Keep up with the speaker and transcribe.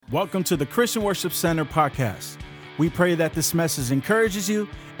Welcome to the Christian Worship Center podcast. We pray that this message encourages you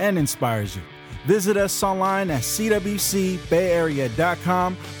and inspires you. Visit us online at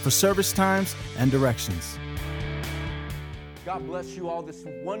cwcbayarea.com for service times and directions. God bless you all this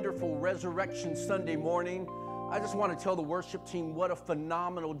wonderful Resurrection Sunday morning. I just want to tell the worship team what a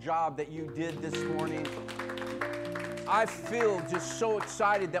phenomenal job that you did this morning. I feel just so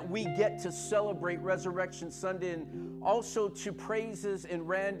excited that we get to celebrate Resurrection Sunday, and also to praises and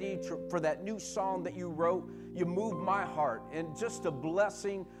Randy for that new song that you wrote. You moved my heart, and just a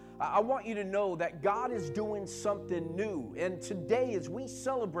blessing. I want you to know that God is doing something new. And today, as we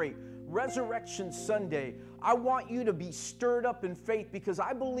celebrate Resurrection Sunday, I want you to be stirred up in faith, because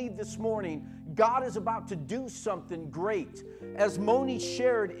I believe this morning God is about to do something great. As Moni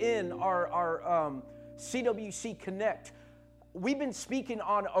shared in our CWC Connect, we've been speaking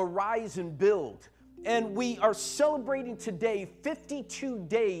on Arise and Build, and we are celebrating today 52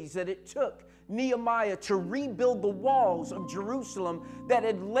 days that it took Nehemiah to rebuild the walls of Jerusalem that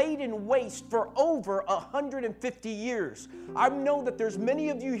had laid in waste for over 150 years. I know that there's many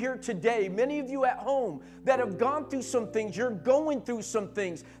of you here today, many of you at home, that have gone through some things. You're going through some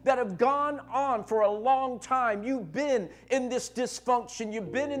things that have gone on for a long time. You've been in this dysfunction.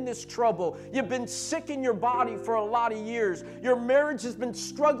 You've been in this trouble. You've been sick in your body for a lot of years. Your marriage has been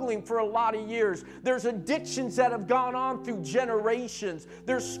struggling for a lot of years. There's addictions that have gone on through generations.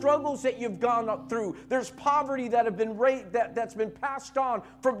 There's struggles that you've gone up through. There's poverty that have been that's been passed on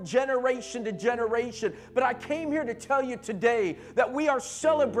from generation to generation. But I came here to tell you today that we are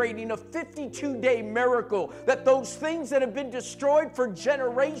celebrating a 52-day miracle, that those things that have been destroyed for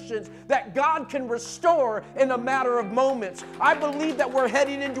generations, that God can restore in a matter of moments. I believe that we're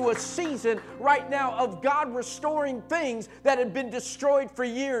heading into a season right now of God restoring things that have been destroyed for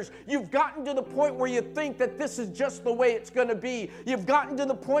years. You've gotten to the point where you think that this is just the way it's going to be. You've gotten to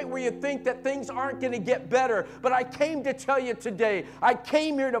the point where you think that things aren't going to get better. But I came to tell you today, I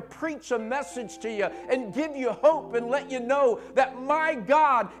came here to preach a message to you and give you hope and let you know that my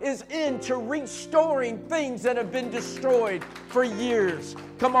God is into restoring things that have been destroyed for years.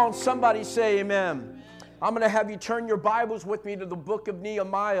 Come on, somebody say amen. I'm going to have you turn your Bibles with me to the book of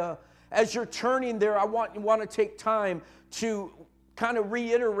Nehemiah. As you're turning there, I want to take time to kind of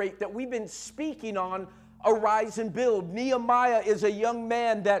reiterate that we've been speaking on Arise and Build. Nehemiah is a young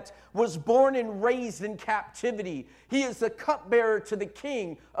man that was born and raised in captivity. He is the cupbearer to the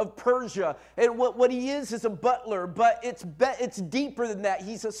king of Persia. And what he is a butler, but it's deeper than that.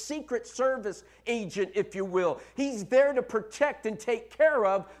 He's a secret service agent, if you will. He's there to protect and take care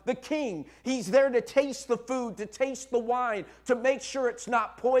of the king. He's there to taste the food, to taste the wine, to make sure it's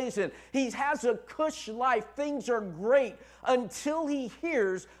not poison. He has a cush life. Things are great until he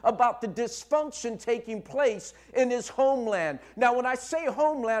hears about the dysfunction taking place in his homeland. Now, when I say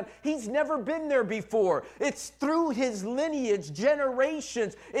homeland, he's never been there before. It's through his lineage,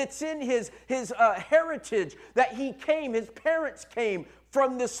 generations. It's in his heritage that he came, his parents came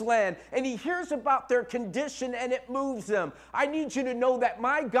from this land, and he hears about their condition and it moves them. I need you to know that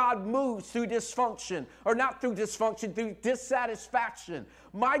my God moves through dysfunction, or not through dysfunction, through dissatisfaction.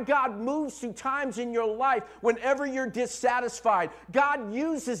 My God moves through times in your life whenever you're dissatisfied. God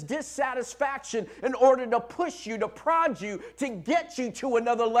uses dissatisfaction in order to push you, to prod you, to get you to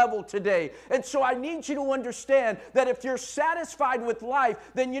another level today. And so I need you to understand that if you're satisfied with life,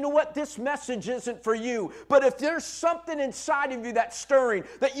 then you know what? This message isn't for you. But if there's something inside of you that's stirring,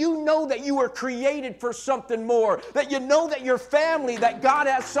 that you know that you were created for something more, that you know that your family, that God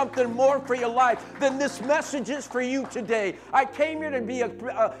has something more for your life, then this message is for you today. I came here to be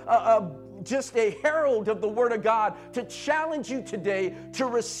just a herald of the Word of God, to challenge you today to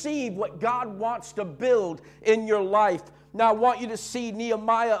receive what God wants to build in your life. Now, I want you to see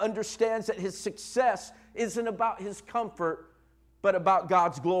Nehemiah understands that his success isn't about his comfort, but about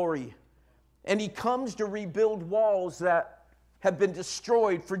God's glory. And he comes to rebuild walls that have been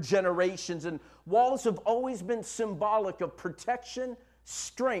destroyed for generations. And walls have always been symbolic of protection,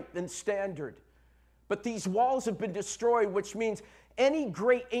 strength, and standard. But these walls have been destroyed, which means any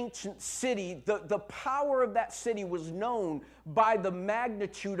great ancient city, the power of that city was known by the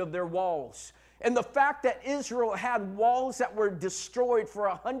magnitude of their walls. And the fact that Israel had walls that were destroyed for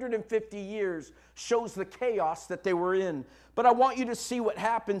 150 years shows the chaos that they were in. But I want you to see what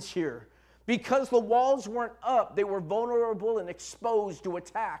happens here. Because the walls weren't up, they were vulnerable and exposed to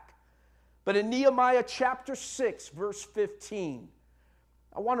attack. But in Nehemiah chapter 6, verse 15,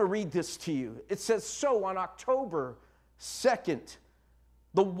 I want to read this to you. It says, so on October 2nd,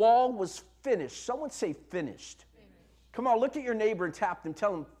 the wall was finished. Someone say finished. Come on, look at your neighbor and tap them.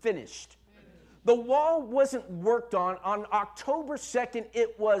 Tell them finished. The wall wasn't worked on. On October 2nd,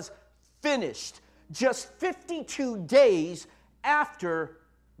 it was finished. Just 52 days after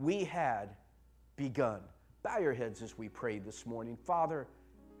we had begun. Bow your heads as we pray this morning. Father,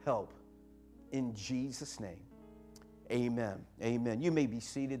 help in Jesus' name. Amen. Amen. You may be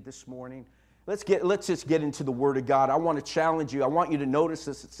seated this morning. Let's just get into the Word of God. I want to challenge you. I want you to notice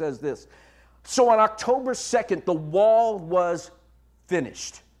this. It says this. So on October 2nd, the wall was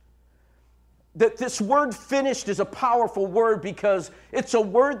finished. This word finished is a powerful word because it's a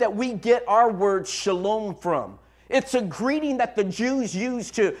word that we get our word shalom from. It's a greeting that the Jews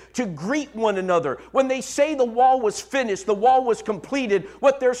used to greet one another. When they say the wall was finished, the wall was completed,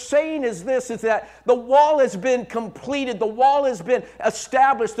 what they're saying is this, is that the wall has been completed, the wall has been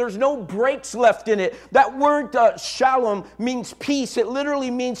established, there's no breaks left in it. That word shalom means peace. It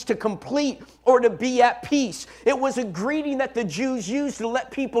literally means to complete or to be at peace. It was a greeting that the Jews used to let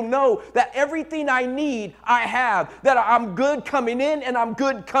people know that everything I need, I have. That I'm good coming in and I'm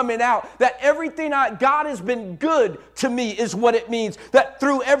good coming out. That everything God has been good to me is what it means. That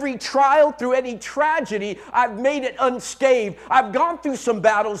through every trial, through any tragedy, I've made it unscathed. I've gone through some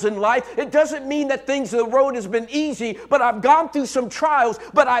battles in life. It doesn't mean that the road has been easy, but I've gone through some trials,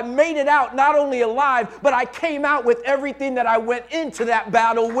 but I made it out not only alive, but I came out with everything that I went into that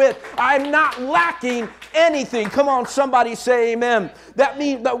battle with. I'm not lacking anything. Come on, somebody say amen.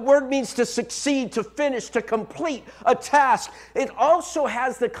 That word means to succeed, to finish, to complete a task. It also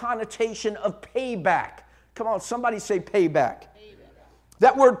has the connotation of payback. Come on, somebody say payback.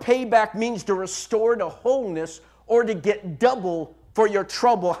 That word payback means to restore to wholeness or to get double for your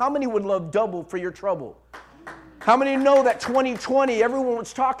trouble. How many would love double for your trouble? How many know that 2020, everyone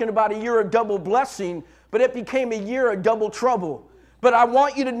was talking about a year of double blessing, but it became a year of double trouble. But I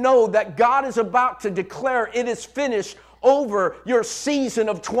want you to know that God is about to declare it is finished over your season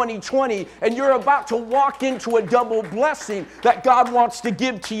of 2020, and you're about to walk into a double blessing that God wants to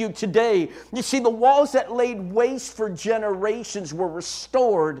give to you today. You see, the walls that laid waste for generations were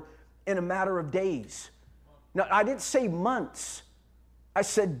restored in a matter of days. Now, I didn't say months. I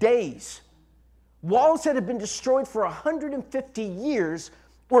said days. Walls that had been destroyed for 150 years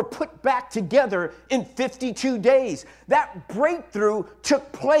were put back together in 52 days. That breakthrough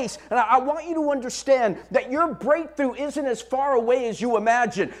took place. And I want you to understand that your breakthrough isn't as far away as you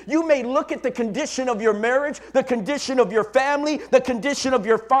imagine. You may look at the condition of your marriage, the condition of your family, the condition of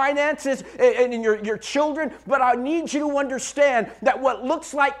your finances and your children, but I need you to understand that what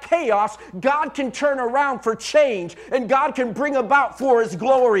looks like chaos, God can turn around for change, and God can bring about for His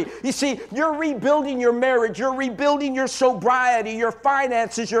glory. You see, you're rebuilding your marriage, you're rebuilding your sobriety, your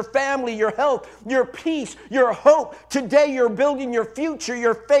finances, your family, your health, your peace, your hope. Today you're building your future,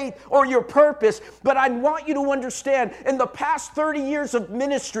 your faith, or your purpose. But I want you to understand, in the past 30 years of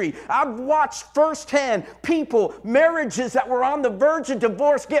ministry, I've watched firsthand people, marriages that were on the verge of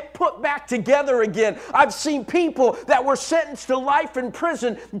divorce get put back together again. I've seen people that were sentenced to life in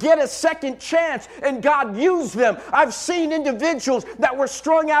prison get a second chance, and God used them. I've seen individuals that were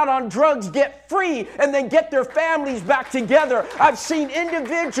strung out on drugs get free and then get their families back together. I've seen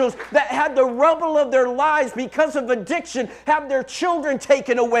individuals that had the rubble of their lives because of addiction have their children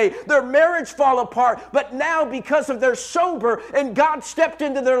taken away, their marriage fall apart, but now because of their sober and God stepped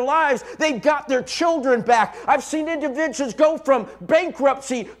into their lives, they got their children back. I've seen individuals go from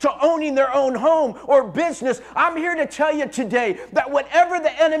bankruptcy to owning their own home or business. I'm here to tell you today that whatever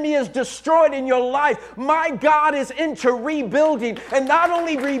the enemy has destroyed in your life, my God is into rebuilding, and not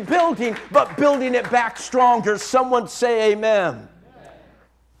only rebuilding, but building it back stronger. Someone say amen.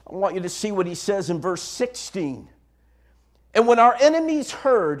 I want you to see what he says in verse 16. And when our enemies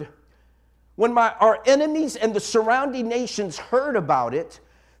heard, our enemies and the surrounding nations heard about it,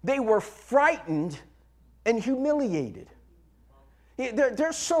 they were frightened and humiliated.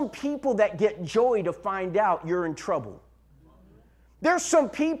 There's some people that get joy to find out you're in trouble. There's some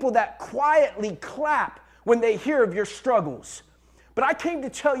people that quietly clap when they hear of your struggles. But I came to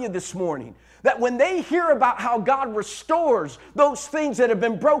tell you this morning that when they hear about how God restores those things that have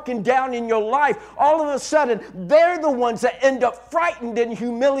been broken down in your life, all of a sudden, they're the ones that end up frightened and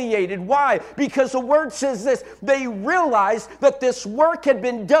humiliated. Why? Because the word says this, they realized that this work had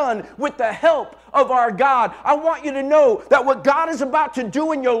been done with the help of our God. I want you to know that what God is about to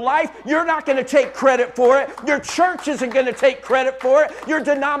do in your life, you're not going to take credit for it. Your church isn't going to take credit for it. Your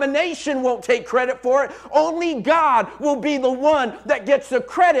denomination won't take credit for it. Only God will be the one that gets the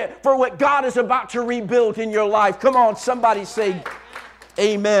credit for what God is about to rebuild in your life. Come on, somebody say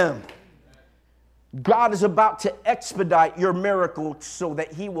amen. God is about to expedite your miracle so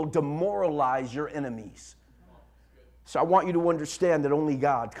that He will demoralize your enemies. So I want you to understand that only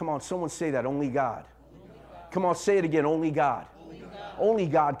God. Come on, someone say that, only God. Come on, say it again, only God. Only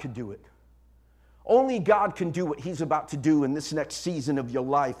God could do it. Only God can do what He's about to do in this next season of your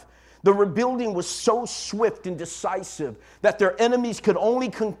life. The rebuilding was so swift and decisive that their enemies could only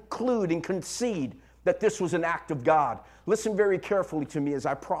conclude and concede that this was an act of God. Listen very carefully to me as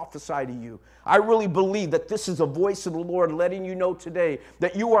I prophesy to you. I really believe that this is a voice of the Lord letting you know today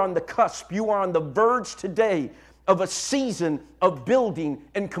that you are on the cusp, you are on the verge today of a season of building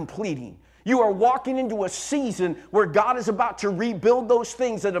and completing. You are walking into a season where God is about to rebuild those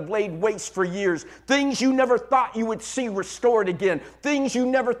things that have laid waste for years. Things you never thought you would see restored again. Things you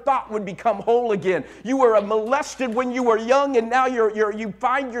never thought would become whole again. You were molested when you were young, and now you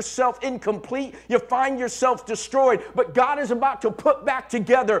find yourself incomplete. You find yourself destroyed. But God is about to put back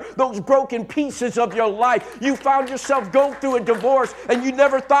together those broken pieces of your life. You found yourself going through a divorce, and you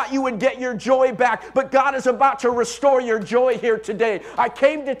never thought you would get your joy back. But God is about to restore your joy here today. I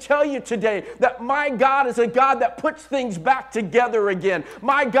came to tell you today that my God is a God that puts things back together again.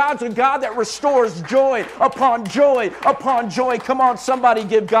 My God's a God that restores joy upon joy upon joy. Come on, somebody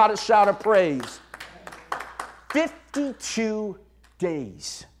give God a shout of praise. 52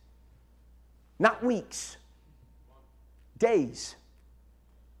 days. Not weeks. Days.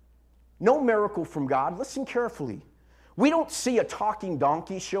 No miracle from God. Listen carefully. We don't see a talking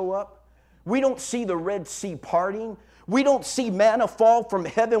donkey show up. We don't see the Red Sea parting. We don't see manna fall from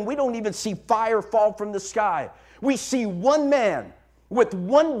heaven. We don't even see fire fall from the sky. We see one man with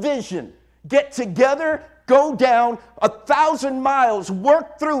one vision get together, go down 1,000 miles,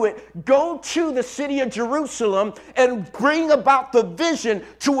 work through it, go to the city of Jerusalem and bring about the vision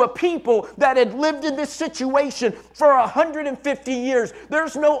to a people that had lived in this situation for 150 years.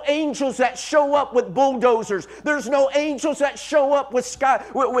 There's no angels that show up with bulldozers. There's no angels that show up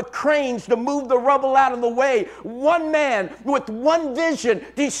with cranes to move the rubble out of the way. One man with one vision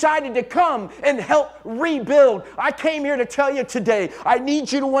decided to come and help rebuild. I came here to tell you today, I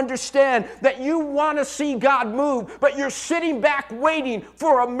need you to understand that you want to see God move, but you're sitting back waiting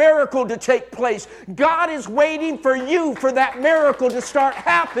for a miracle to take place. God is waiting for you for that miracle to start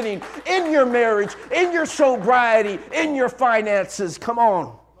happening in your marriage, in your sobriety, in your finances. Come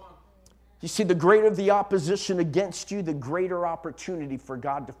on. You see, the greater the opposition against you, the greater opportunity for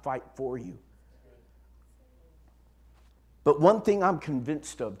God to fight for you. But one thing I'm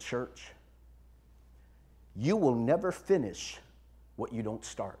convinced of, church, you will never finish what you don't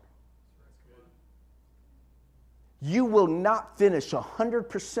start. You will not finish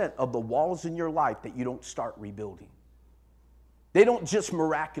 100% of the walls in your life that you don't start rebuilding. They don't just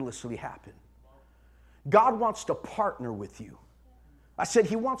miraculously happen. God wants to partner with you. I said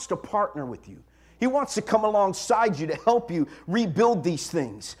He wants to partner with you. He wants to come alongside you to help you rebuild these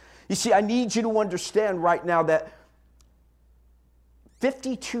things. You see, I need you to understand right now that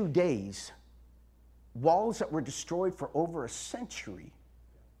 52 days, walls that were destroyed for over a century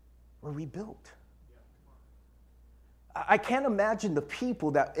were rebuilt. I can't imagine the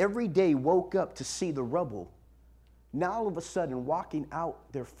people that every day woke up to see the rubble, now all of a sudden walking out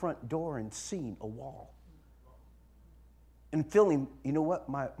their front door and seeing a wall. And feeling, you know what,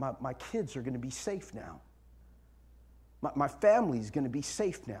 my kids are going to be safe now. My family's going to be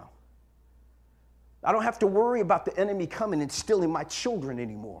safe now. I don't have to worry about the enemy coming and stealing my children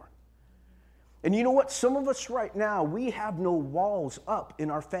anymore. And you know what, some of us right now, we have no walls up in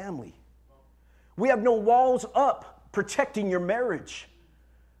our family. We have no walls up protecting your marriage.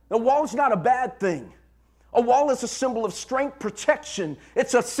 A wall's not a bad thing. A wall is a symbol of strength, protection.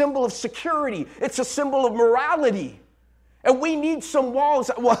 It's a symbol of security. It's a symbol of morality. And we need some walls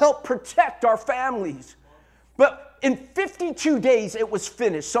that will help protect our families. But in 52 days, it was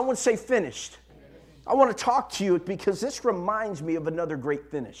finished. Someone say finished. I want to talk to you because this reminds me of another great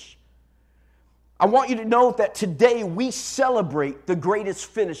finish. I want you to know that today we celebrate the greatest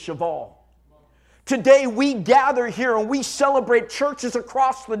finish of all. Today we gather here and we celebrate churches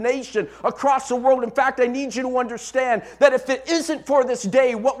across the nation, across the world. In fact, I need you to understand that if it isn't for this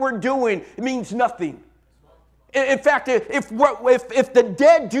day, what we're doing means nothing. In fact, if the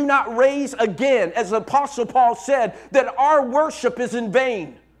dead do not raise again, as the Apostle Paul said, then our worship is in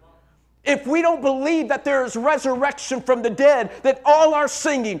vain. If we don't believe that there is resurrection from the dead, that all our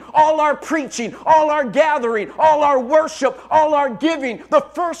singing, all our preaching, all our gathering, all our worship, all our giving, the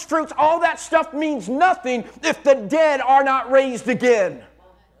first fruits, all that stuff means nothing if the dead are not raised again.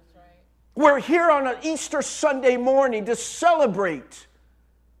 That's right. We're here on an Easter Sunday morning to celebrate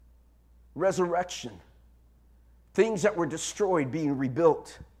resurrection. Things that were destroyed being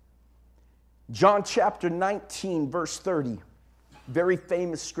rebuilt. John chapter 19, verse 30, very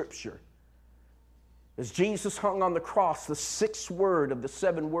famous scripture. As Jesus hung on the cross, the sixth word of the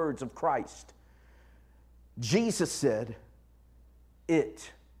 7 words of Christ, Jesus said,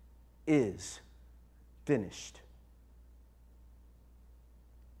 "It is finished."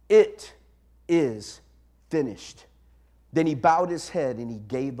 It is finished. Then he bowed his head and he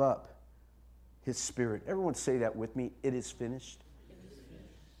gave up his spirit. Everyone say that with me. It is finished.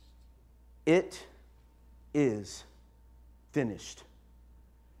 It is finished.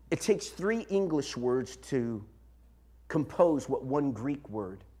 It takes 3 English words to compose what one Greek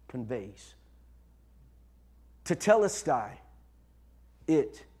word conveys. Tetelestai,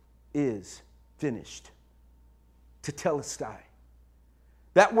 it is finished. Tetelestai.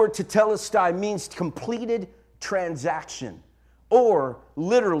 That word tetelestai means completed transaction, or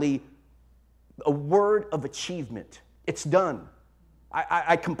literally a word of achievement. It's done.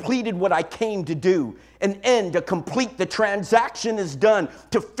 I completed what I came to do. An end, to complete. The transaction is done.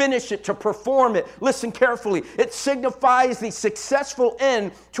 To finish it, to perform it. Listen carefully. It signifies the successful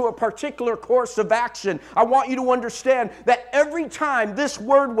end to a particular course of action. I want you to understand that every time this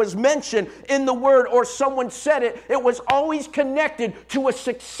word was mentioned in the word or someone said it, it was always connected to a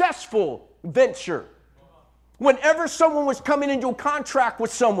successful venture. Whenever someone was coming into a contract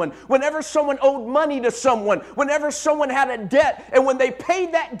with someone, whenever someone owed money to someone, whenever someone had a debt, and when they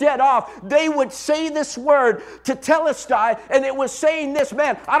paid that debt off, they would say this word, tetelestai, and it was saying this,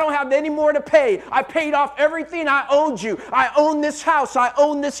 man, I don't have any more to pay. I paid off everything I owed you. I own this house. I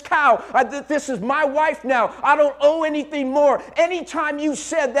own this cow. This is my wife now. I don't owe anything more. Anytime you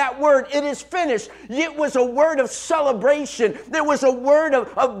said that word, it is finished, it was a word of celebration. There was a word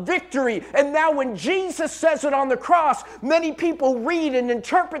of victory. And now when Jesus says it on the cross, many people read and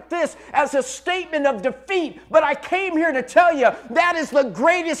interpret this as a statement of defeat, but I came here to tell you that is the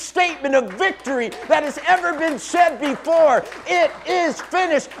greatest statement of victory that has ever been said before. It is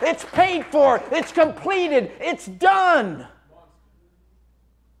finished. It's paid for. It's completed. It's done.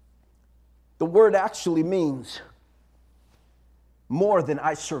 The word actually means more than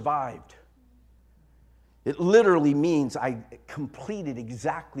I survived. It literally means I completed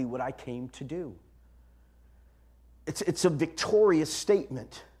exactly what I came to do. It's a victorious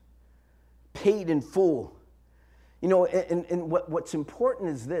statement, paid in full. You know, and what's important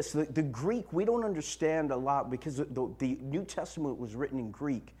is this. The Greek, we don't understand a lot because the New Testament was written in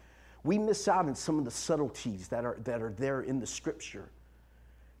Greek. We miss out on some of the subtleties that are there in the Scripture.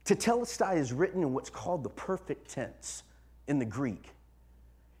 Tetelestai is written in what's called the perfect tense in the Greek.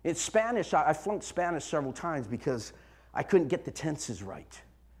 In Spanish, I flunked Spanish several times because I couldn't get the tenses right.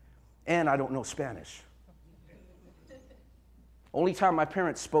 And I don't know Spanish. Only time my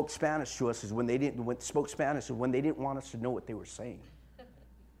parents spoke Spanish to us is when they didn't want us to know what they were saying.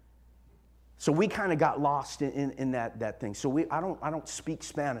 So we kind of got lost in that thing. So I don't speak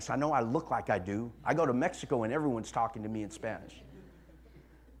Spanish. I know I look like I do. I go to Mexico and everyone's talking to me in Spanish.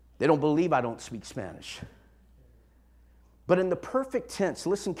 They don't believe I don't speak Spanish. But in the perfect tense,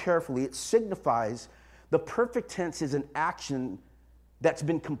 listen carefully, it signifies the perfect tense is an action that's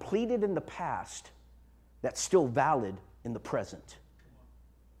been completed in the past that's still valid in the present.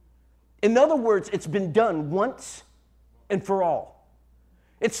 In other words, it's been done once and for all.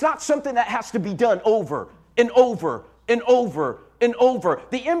 It's not something that has to be done over and over and over and over.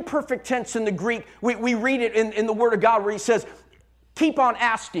 The imperfect tense in the Greek, we read it in the Word of God where he says, keep on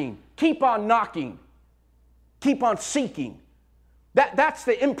asking, keep on knocking, keep on seeking. That's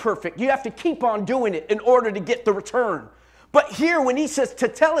the imperfect. You have to keep on doing it in order to get the return. But here, when he says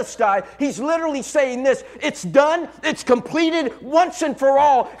tetelestai, he's literally saying this. It's done. It's completed once and for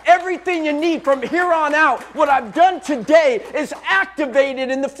all. Everything you need from here on out, what I've done today, is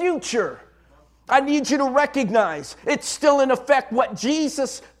activated in the future. I need you to recognize it's still in effect what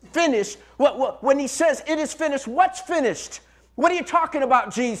Jesus finished. When he says it is finished, what's finished? What are you talking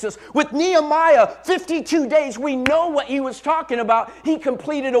about, Jesus? With Nehemiah, 52 days, we know what he was talking about. He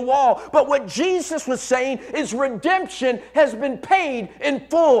completed a wall. But what Jesus was saying is redemption has been paid in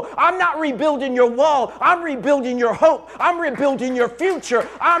full. I'm not rebuilding your wall. I'm rebuilding your hope. I'm rebuilding your future.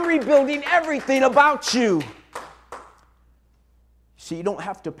 I'm rebuilding everything about you. See, you don't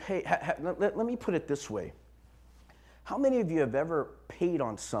have to pay. Let me put it this way. How many of you have ever paid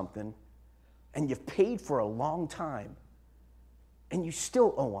on something and you've paid for a long time and you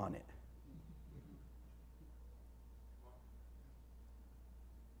still owe on it?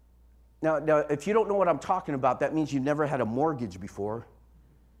 Now, if you don't know what I'm talking about, that means you never had a mortgage before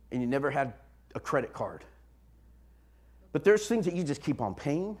and you never had a credit card. But there's things that you just keep on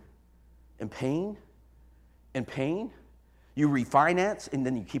paying and paying and paying. You refinance and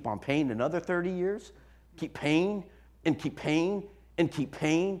then you keep on paying another 30 years. Keep paying and keep paying and keep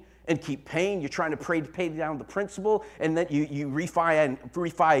paying and keep paying. You're trying to pay down the principal, and then you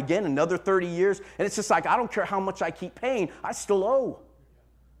refi again another 30 years. And it's just like, I don't care how much I keep paying, I still owe.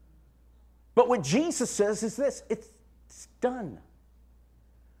 But what Jesus says is this, it's done.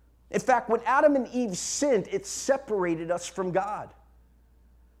 In fact, when Adam and Eve sinned, it separated us from God.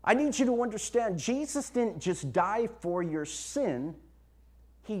 I need you to understand, Jesus didn't just die for your sin,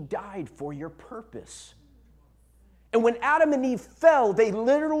 he died for your purpose. And when Adam and Eve fell, they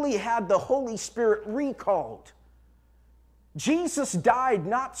literally had the Holy Spirit recalled. Jesus died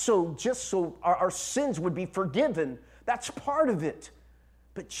not just so our sins would be forgiven. That's part of it.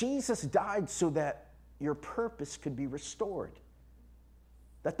 But Jesus died so that your purpose could be restored.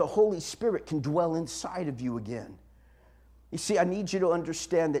 That the Holy Spirit can dwell inside of you again. You see, I need you to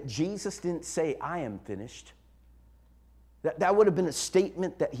understand that Jesus didn't say, I am finished. That would have been a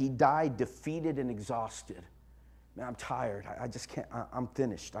statement that he died defeated and exhausted. Man, I'm tired. I just can't. I'm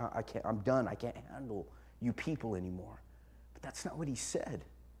finished. I can't. I'm done. I can't handle you people anymore. But that's not what he said.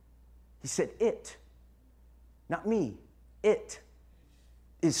 He said, it, not me, it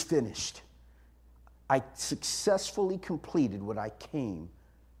is finished. I successfully completed what I came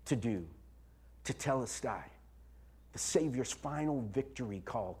to do, to Telestai, the Savior's final victory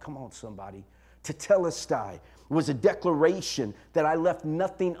call. Come on, somebody. To Telestai was a declaration that I left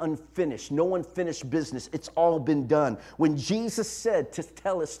nothing unfinished, no unfinished business. It's all been done. When Jesus said to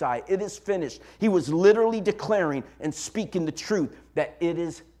Telestai, it is finished, he was literally declaring and speaking the truth that it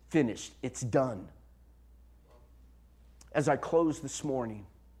is finished. It's done. As I close this morning,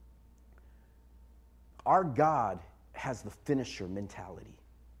 our God has the finisher mentality.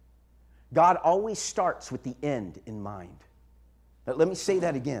 God always starts with the end in mind. But let me say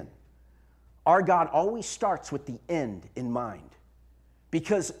that again. Our God always starts with the end in mind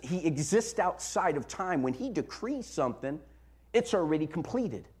because he exists outside of time. When he decrees something, it's already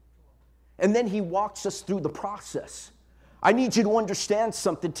completed. And then he walks us through the process. I need you to understand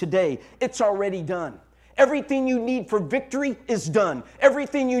something today. It's already done. Everything you need for victory is done.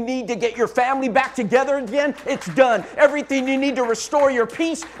 Everything you need to get your family back together again, it's done. Everything you need to restore your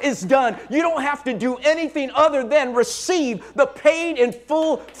peace is done. You don't have to do anything other than receive the paid in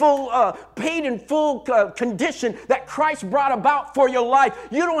full condition that Christ brought about for your life.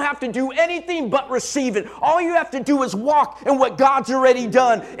 You don't have to do anything but receive it. All you have to do is walk in what God's already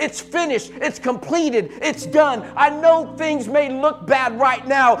done. It's finished. It's completed. It's done. I know things may look bad right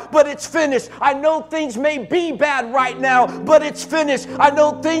now, but it's finished. I know things may be bad right now, but it's finished. I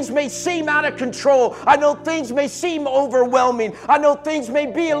know things may seem out of control. I know things may seem overwhelming. I know things may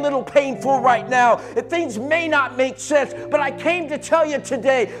be a little painful right now. Things may not make sense, but I came to tell you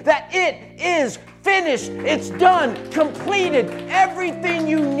today that it is finished. It's done, completed. Everything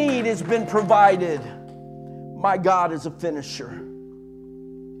you need has been provided. My God is a finisher.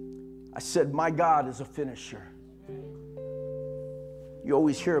 I said, my God is a finisher. You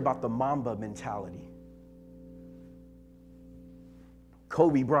always hear about the Mamba mentality.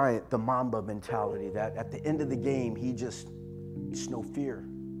 Kobe Bryant, the Mamba mentality, that at the end of the game, he's no fear.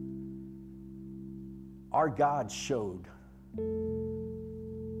 Our God showed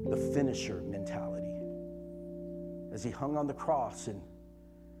the finisher mentality as he hung on the cross and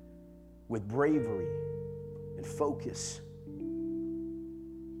with bravery and focus,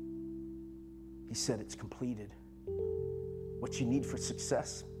 he said, it's completed. What you need for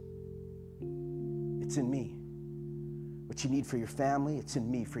success, it's in me. What you need for your family, it's in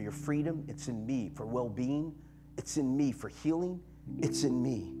me. For your freedom, it's in me. For well-being, it's in me. For healing, it's in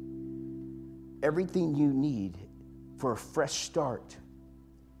me. Everything you need for a fresh start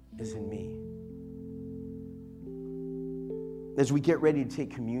is in me. As we get ready to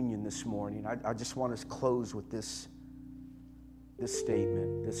take communion this morning, I just want to close with this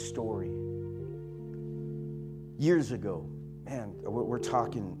statement, this story. Years ago, man, we're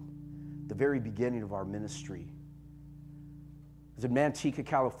talking the very beginning of our ministry. I was in Manteca,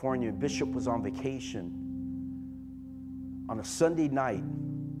 California. Bishop was on vacation on a Sunday night,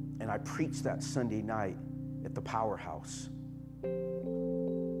 and I preached that Sunday night at the Powerhouse.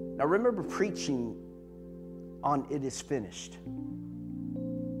 Now, I remember preaching on It Is Finished.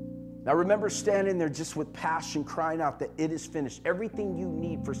 Now, I remember standing there just with passion, crying out that it is finished. Everything you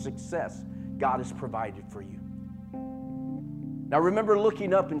need for success, God has provided for you. Now, I remember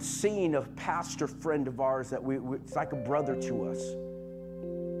looking up and seeing a pastor friend of ours that it's like a brother to us.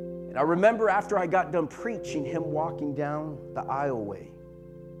 And I remember after I got done preaching, him walking down the aisleway,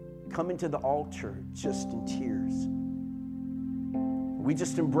 coming to the altar just in tears. We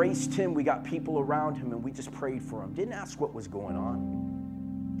just embraced him. We got people around him, and we just prayed for him. Didn't ask what was going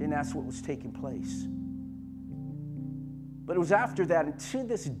on. Didn't ask what was taking place. But it was after that, and to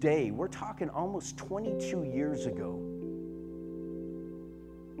this day, we're talking almost 22 years ago,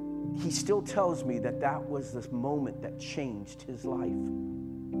 he still tells me that that was the moment that changed his life.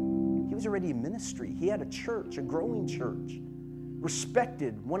 He was already in ministry. He had a church, a growing church,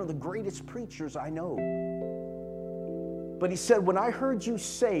 respected, one of the greatest preachers I know. But he said, when I heard you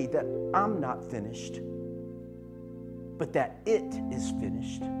say that I'm not finished, but that it is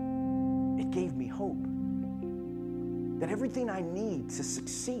finished, it gave me hope. That everything I need to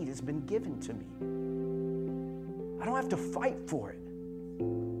succeed has been given to me. I don't have to fight for it.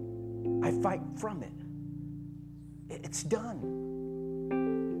 I fight from it. It's done.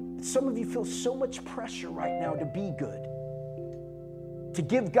 Some of you feel so much pressure right now to be good, to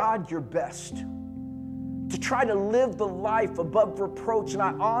give God your best, to try to live the life above reproach, and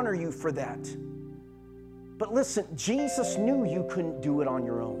I honor you for that. But listen, Jesus knew you couldn't do it on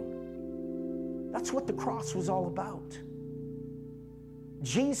your own. That's what the cross was all about.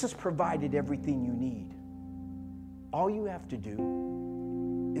 Jesus provided everything you need. All you have to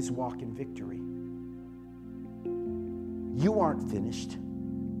do is walk in victory. You aren't finished.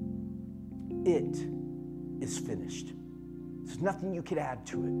 It is finished. There's nothing you can add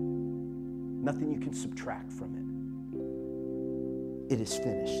to it. Nothing you can subtract from it. It is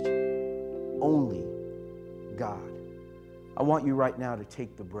finished. Only God. I want you right now to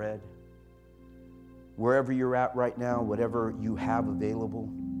take the bread. Wherever you're at right now, whatever you have available.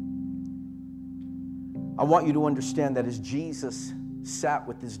 I want you to understand that as Jesus sat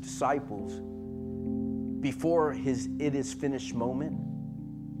with his disciples before his "it is finished" moment,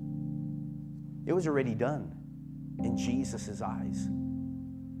 it was already done in Jesus' eyes.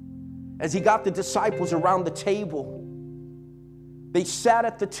 As he got the disciples around the table, they sat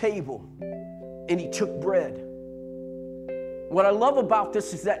at the table and he took bread. What I love about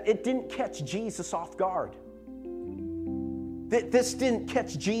this is that it didn't catch Jesus off guard. This didn't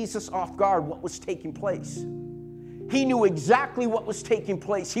catch Jesus off guard, what was taking place. He knew exactly what was taking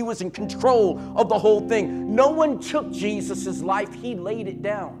place. He was in control of the whole thing. No one took Jesus' life. He laid it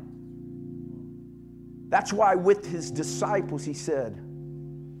down. That's why with his disciples he said,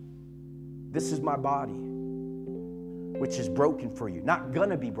 "This is my body, which is broken for you." Not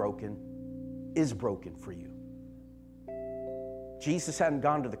gonna be broken, is broken for you. Jesus hadn't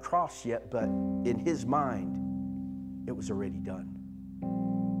gone to the cross yet, but in his mind, it was already done.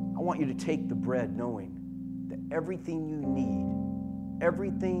 I want you to take the bread knowing that everything you need,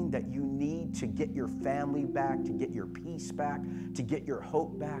 everything that you need to get your family back, to get your peace back, to get your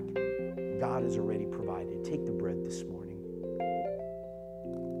hope back, God has already provided. Take the bread this morning.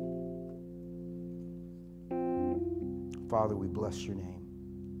 Father, we bless your name.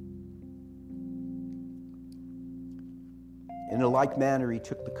 In a like manner, he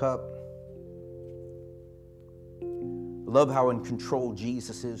took the cup. I love how in control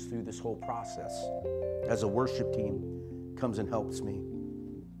Jesus is through this whole process. As a worship team comes and helps me.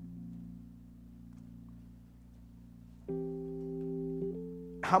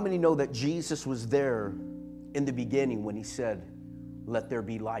 How many know that Jesus was there in the beginning when he said, "Let there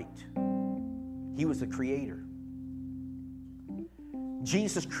be light"? He was the creator.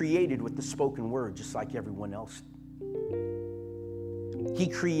 Jesus created with the spoken word just like everyone else. He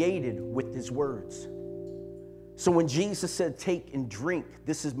created with his words. So when Jesus said, "Take and drink,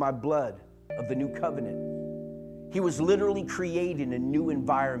 this is my blood of the new covenant," he was literally creating a new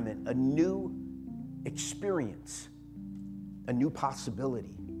environment, a new experience, a new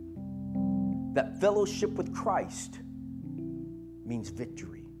possibility. That fellowship with Christ means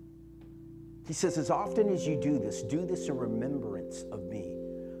victory. He says, as often as you do this in remembrance of me.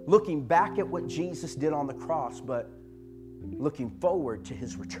 Looking back at what Jesus did on the cross, but looking forward to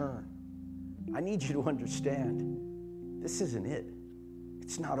his return. I need you to understand, this isn't it.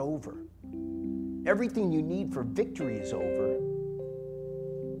 It's not over. Everything you need for victory is over.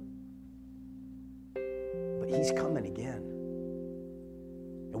 But he's coming again.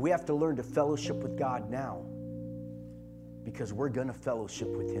 And we have to learn to fellowship with God now, because we're going to fellowship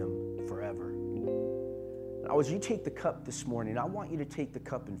with him forever. Now, as you take the cup this morning, I want you to take the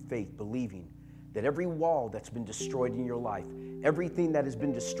cup in faith, believing that every wall that's been destroyed in your life, everything that has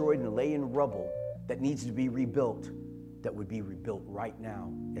been destroyed and lay in rubble that needs to be rebuilt, that would be rebuilt right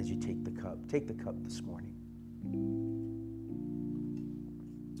now as you take the cup. Take the cup this morning.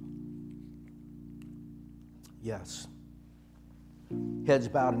 Yes. Heads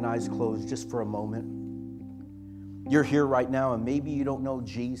bowed and eyes closed just for a moment. You're here right now and maybe you don't know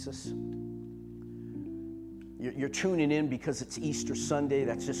Jesus. You're tuning in because it's Easter Sunday.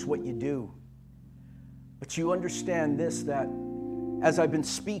 That's just what you do. But you understand this, that as I've been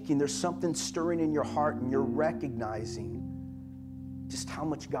speaking, there's something stirring in your heart and you're recognizing just how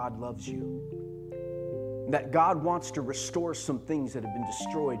much God loves you. And that God wants to restore some things that have been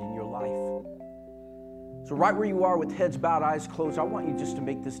destroyed in your life. So right where you are with heads bowed, eyes closed, I want you just to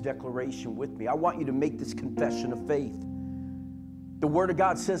make this declaration with me. I want you to make this confession of faith. The Word of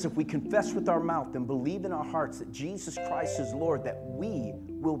God says if we confess with our mouth and believe in our hearts that Jesus Christ is Lord, that we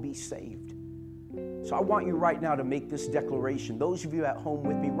will be saved. So I want you right now to make this declaration. Those of you at home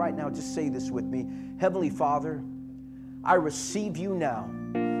with me right now, just say this with me. Heavenly Father, I receive you now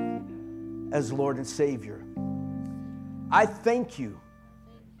as Lord and Savior. I thank you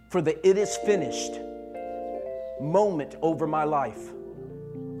for the "it is finished" moment over my life.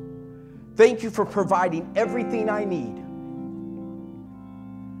 Thank you for providing everything I need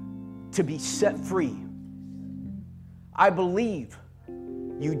to be set free. I believe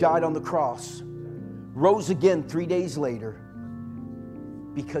you died on the cross, rose again 3 days later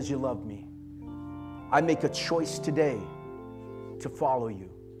because you loved me. I make a choice today to follow you.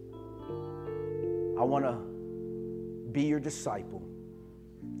 I want to be your disciple.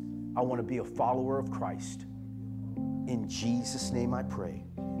 I want to be a follower of Christ. In Jesus' name I pray.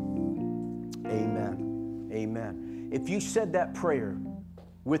 Amen. Amen. If you said that prayer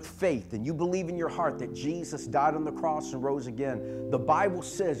with faith and you believe in your heart that Jesus died on the cross and rose again, the Bible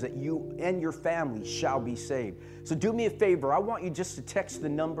says that you and your family shall be saved. So do me a favor. I want you just to text the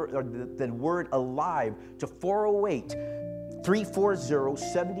number or the word "alive" to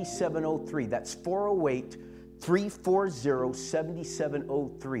 408-340-7703. That's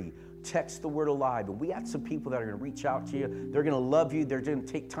 408-340-7703. Text the word "alive." And we got some people that are going to reach out to you. They're going to love you. They're going to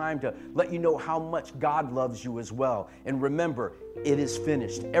take time to let you know how much God loves you as well. And remember, it is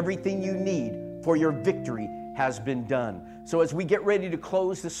finished. Everything you need for your victory has been done. So as we get ready to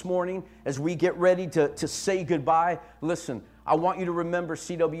close this morning, as we get ready to say goodbye, listen, I want you to remember,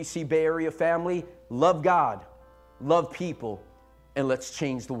 CWC Bay Area family, love God, love people, and let's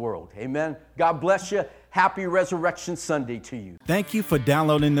change the world. Amen. God bless you. Happy Resurrection Sunday to you. Thank you for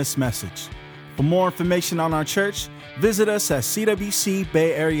downloading this message. For more information on our church, visit us at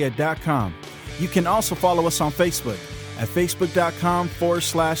cwcbayarea.com. You can also follow us on Facebook at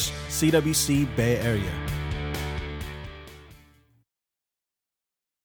facebook.com/CWC Bay Area.